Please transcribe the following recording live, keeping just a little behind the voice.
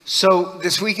So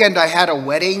this weekend I had a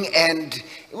wedding, and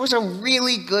it was a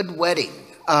really good wedding.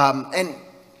 And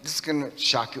this is going to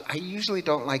shock you. I usually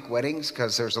don't like weddings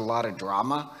because there's a lot of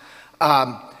drama.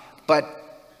 But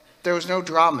there was no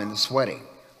drama in this wedding.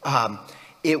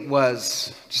 It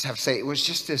was, just have to say, it was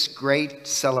just this great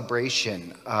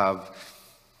celebration of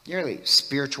really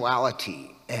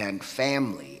spirituality and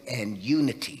family and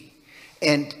unity.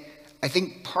 And I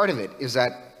think part of it is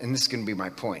that, and this is going to be my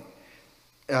point,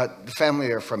 the family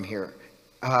that are from here,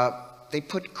 they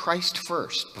put Christ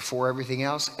first before everything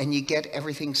else, and you get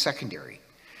everything secondary.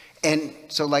 And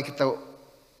so like at the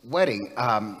wedding,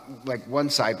 like one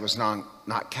side was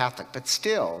not Catholic, but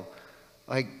still,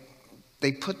 like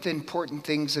they put the important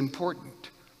things important.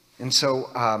 And so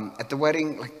at the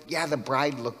wedding, like, yeah, the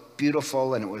bride looked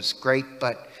beautiful and it was great,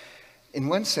 but in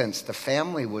one sense, the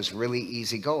family was really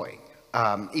easygoing.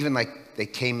 Even like they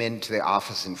came into the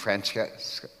office and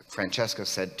Francesca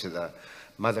said to the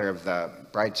mother of the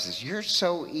bride, she says, "You're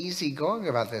so easygoing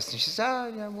about this." And she says,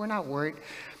 "Oh, yeah, we're not worried."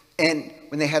 And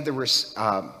when they had the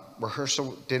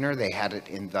rehearsal dinner, they had it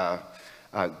in the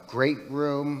great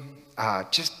room,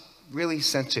 just really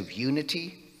sense of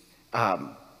unity.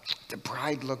 The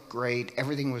bride looked great.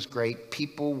 Everything was great.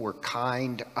 People were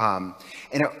kind. And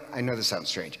I know this sounds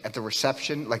strange. At the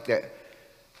reception, like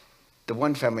the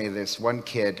one family of this one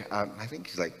kid, I think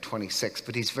he's like 26,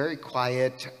 but he's very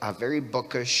quiet, very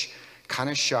bookish, kind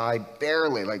of shy,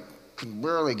 could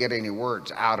barely get any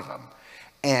words out of him.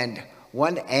 And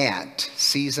one aunt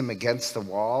sees him against the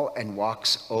wall and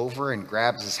walks over and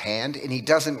grabs his hand, and he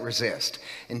doesn't resist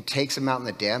and takes him out on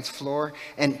the dance floor.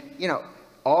 And,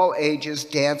 all ages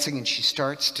dancing, and she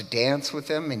starts to dance with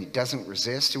him, and he doesn't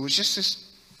resist. It was just this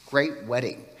great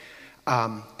wedding.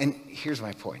 And here's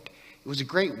my point. It was a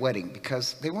great wedding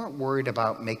because they weren't worried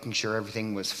about making sure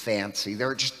everything was fancy. They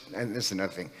were just, and this is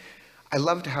another thing. I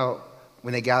loved how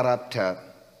when they got up to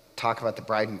talk about the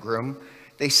bride and groom,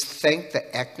 they thanked the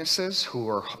Eknesses who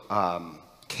were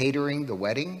catering the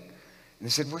wedding. And they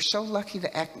said, "We're so lucky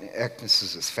the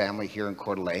Eknesses' family here in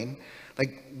Coeur d'Alene.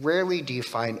 Like, rarely do you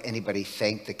find anybody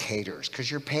thank the caterers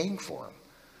because you're paying for them."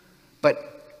 But,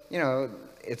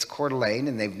 it's Coeur d'Alene,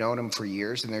 and they've known them for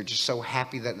years, and they're just so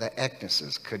happy that the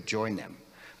Eknesses could join them.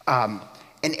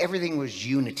 And everything was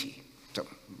unity. So,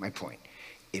 my point,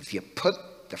 if you put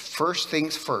the first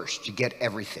things first, you get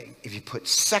everything. If you put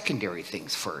secondary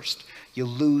things first, you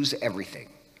lose everything.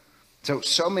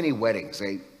 So many weddings,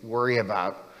 they worry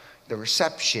about the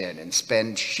reception and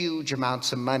spend huge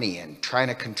amounts of money and trying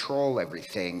to control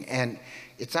everything. And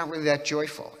it's not really that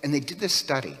joyful. And they did this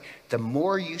study. The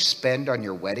more you spend on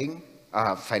your wedding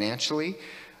financially,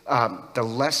 the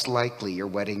less likely your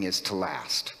wedding is to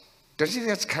last. Don't you think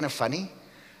that's kind of funny?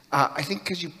 I think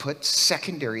because you put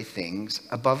secondary things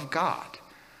above God.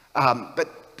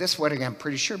 But this wedding, I'm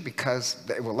pretty sure because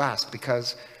it will last,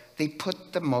 because they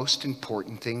put the most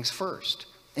important things first.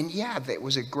 And yeah, it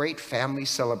was a great family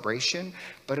celebration,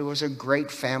 but it was a great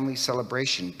family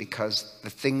celebration because the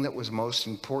thing that was most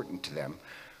important to them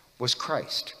was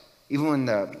Christ. Even when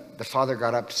the father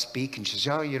got up to speak and she says,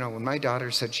 when my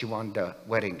daughter said she wanted a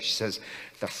wedding, she says,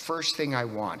 "The first thing I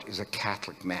want is a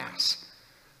Catholic Mass."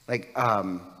 Like,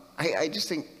 I just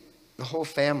think the whole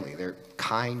family, they're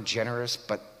kind, generous,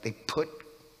 but they put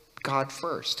God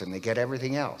first and they get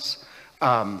everything else.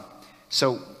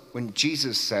 So when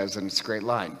Jesus says, and it's a great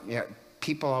line,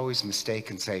 people always mistake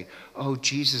and say, "Oh,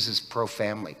 Jesus is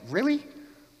pro-family." Really?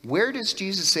 Where does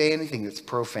Jesus say anything that's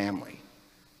pro-family?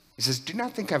 He says, "Do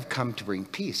not think I've come to bring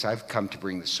peace. I've come to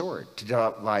bring the sword, to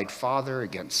divide father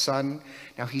against son."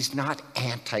 Now, he's not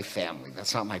anti-family.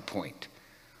 That's not my point.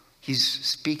 He's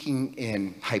speaking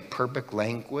in hyperbolic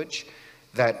language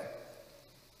that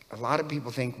a lot of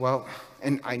people think, well,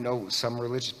 and I know some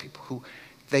religious people who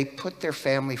they put their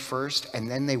family first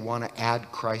and then they want to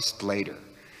add Christ later.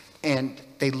 And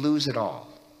they lose it all.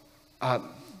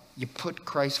 You put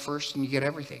Christ first and you get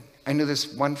everything. I know this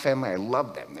one family, I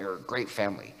love them. They're a great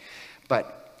family.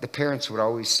 But the parents would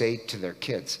always say to their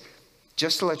kids,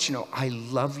 "Just to let you know, I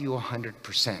love you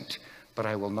 100%, but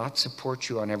I will not support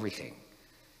you on everything.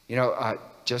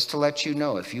 Just to let you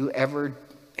know, if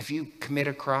you commit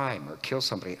a crime or kill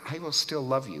somebody, I will still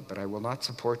love you, but I will not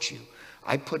support you.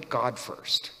 I put God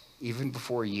first, even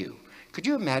before you." Could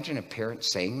you imagine a parent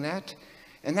saying that?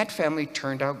 And that family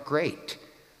turned out great.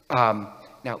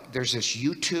 Now, there's this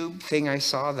YouTube thing I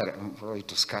saw that I'm really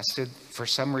disgusted. For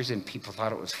some reason, people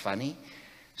thought it was funny.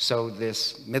 So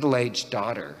this middle-aged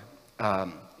daughter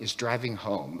is driving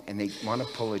home, and they want to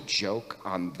pull a joke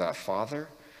on the father.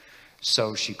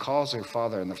 So she calls her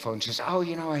father on the phone. She says, "Oh,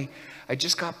 I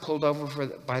just got pulled over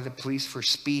by the police for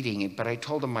speeding, but I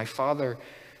told him my father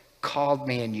called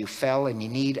me and you fell and you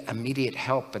need immediate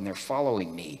help and they're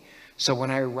following me. So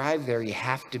when I arrive there, you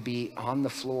have to be on the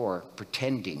floor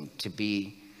pretending to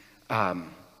be, have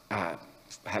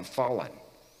fallen.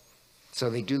 So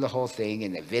they do the whole thing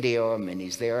and they video him and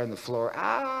he's there on the floor,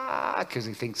 because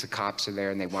he thinks the cops are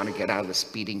there and they want to get out of the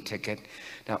speeding ticket.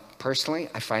 Now, personally,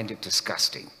 I find it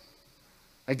disgusting.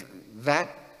 Like, that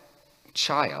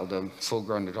child, a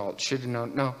full-grown adult, should have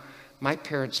known, no, my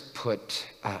parents put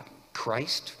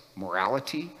Christ,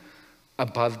 morality,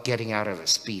 above getting out of a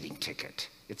speeding ticket.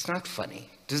 It's not funny.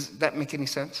 Does that make any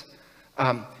sense?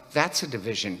 That's a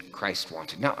division Christ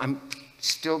wanted. Now, I'm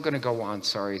still going to go on.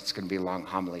 Sorry, it's going to be a long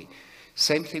homily.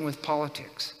 Same thing with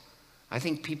politics. I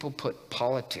think people put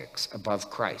politics above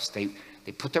Christ. They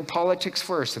put their politics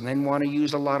first and then want to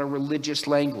use a lot of religious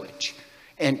language.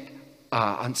 And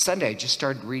on Sunday, I just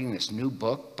started reading this new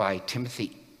book by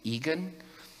Timothy Egan.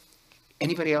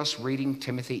 Anybody else reading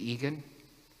Timothy Egan?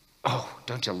 Oh,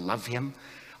 don't you love him?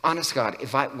 Honest God,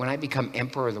 when I become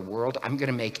emperor of the world, I'm going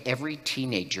to make every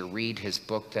teenager read his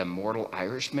book, The Immortal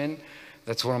Irishman.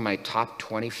 That's one of my top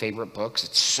 20 favorite books.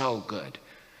 It's so good.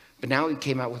 But now he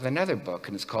came out with another book,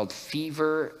 and it's called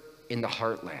Fever in the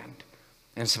Heartland.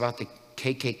 And it's about the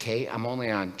KKK. I'm only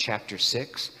on chapter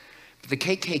 6. But the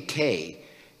KKK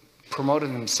promoted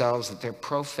themselves that they're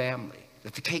pro-family.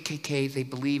 That the KKK, they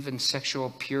believe in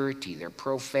sexual purity. They're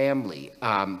pro-family.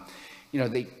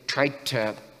 They tried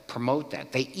to promote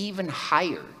that. They even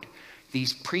hired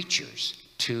these preachers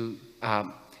to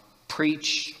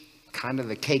preach kind of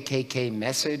the KKK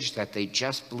message that they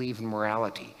just believe in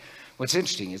morality. What's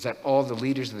interesting is that all the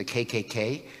leaders of the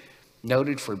KKK,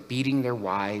 noted for beating their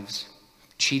wives,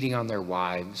 cheating on their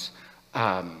wives,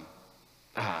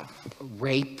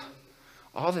 rape,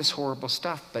 all this horrible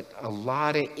stuff, but a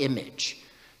lot of image.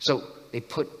 So they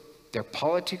put their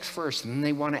politics first, and then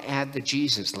they want to add the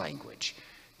Jesus language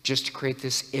just to create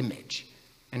this image.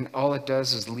 And all it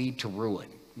does is lead to ruin.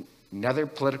 Another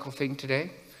political thing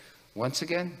today, once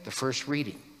again, the first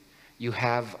reading. You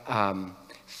have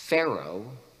Pharaoh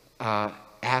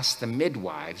asked the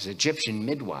midwives, Egyptian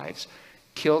midwives,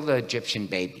 kill the Egyptian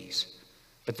babies.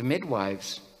 But the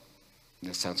midwives,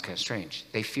 that sounds kind of strange,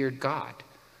 they feared God.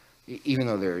 Even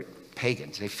though they're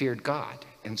pagans, they feared God.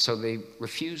 And so they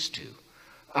refused to.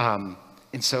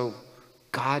 And so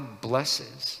God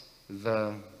blesses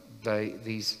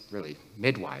these really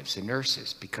midwives and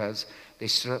nurses because they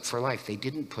stood up for life. They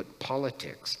didn't put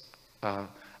politics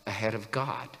ahead of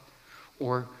God.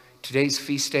 Or today's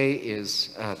feast day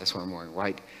is, that's why I'm wearing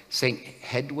white, St.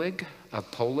 Hedwig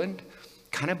of Poland.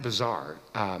 Kind of bizarre.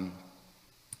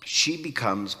 She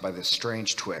becomes, by this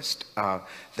strange twist,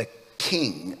 the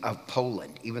king of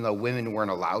Poland, even though women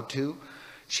weren't allowed to.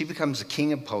 She becomes the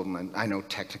king of Poland. I know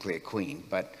technically a queen,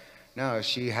 but no,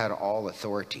 she had all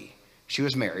authority. She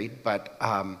was married, but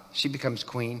she becomes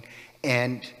queen,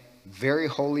 and very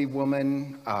holy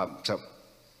woman, so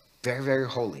very, very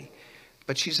holy.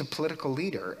 But she's a political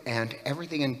leader, and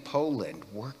everything in Poland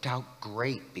worked out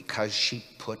great because she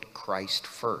put Christ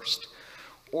first.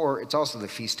 Or it's also the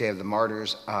feast day of the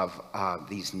martyrs of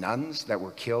these nuns that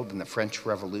were killed in the French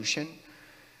Revolution.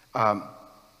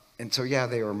 And so, yeah,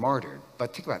 they were martyred.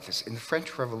 But think about this. In the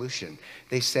French Revolution,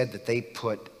 they said that they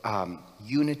put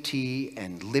unity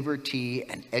and liberty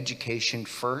and education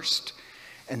first.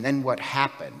 And then what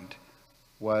happened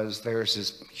was there's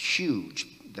this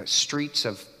the streets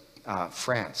of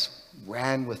France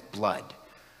ran with blood.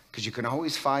 Because you can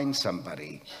always find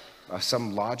somebody,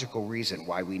 some logical reason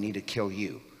why we need to kill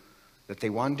you. That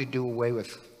they wanted to do away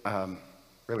with,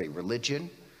 really, religion.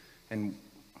 And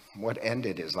what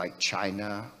ended is like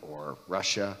China or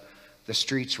Russia, the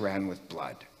streets ran with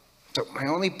blood. So my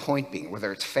only point being,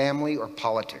 whether it's family or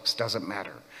politics, doesn't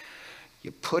matter.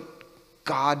 You put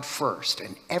God first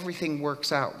and everything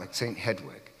works out, like St.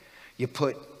 Hedwig. You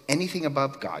put anything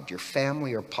above God, your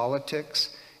family or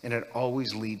politics, and it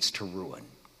always leads to ruin.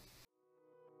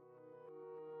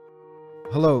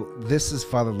 Hello, this is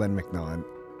Father Len McMillan.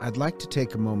 I'd like to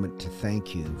take a moment to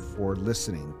thank you for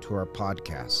listening to our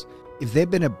podcast. If they've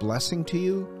been a blessing to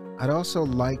you, I'd also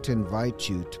like to invite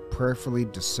you to prayerfully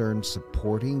discern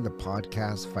supporting the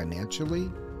podcast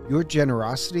financially. Your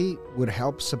generosity would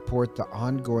help support the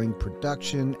ongoing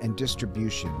production and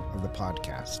distribution of the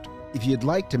podcast. If you'd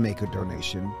like to make a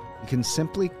donation, you can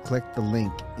simply click the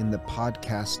link in the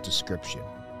podcast description.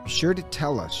 Be sure to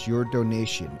tell us your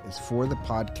donation is for the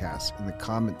podcast in the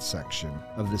comments section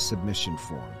of the submission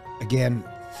form. Again,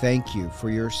 thank you for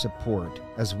your support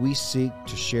as we seek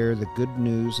to share the good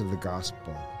news of the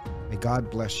gospel. May God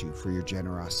bless you for your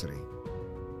generosity.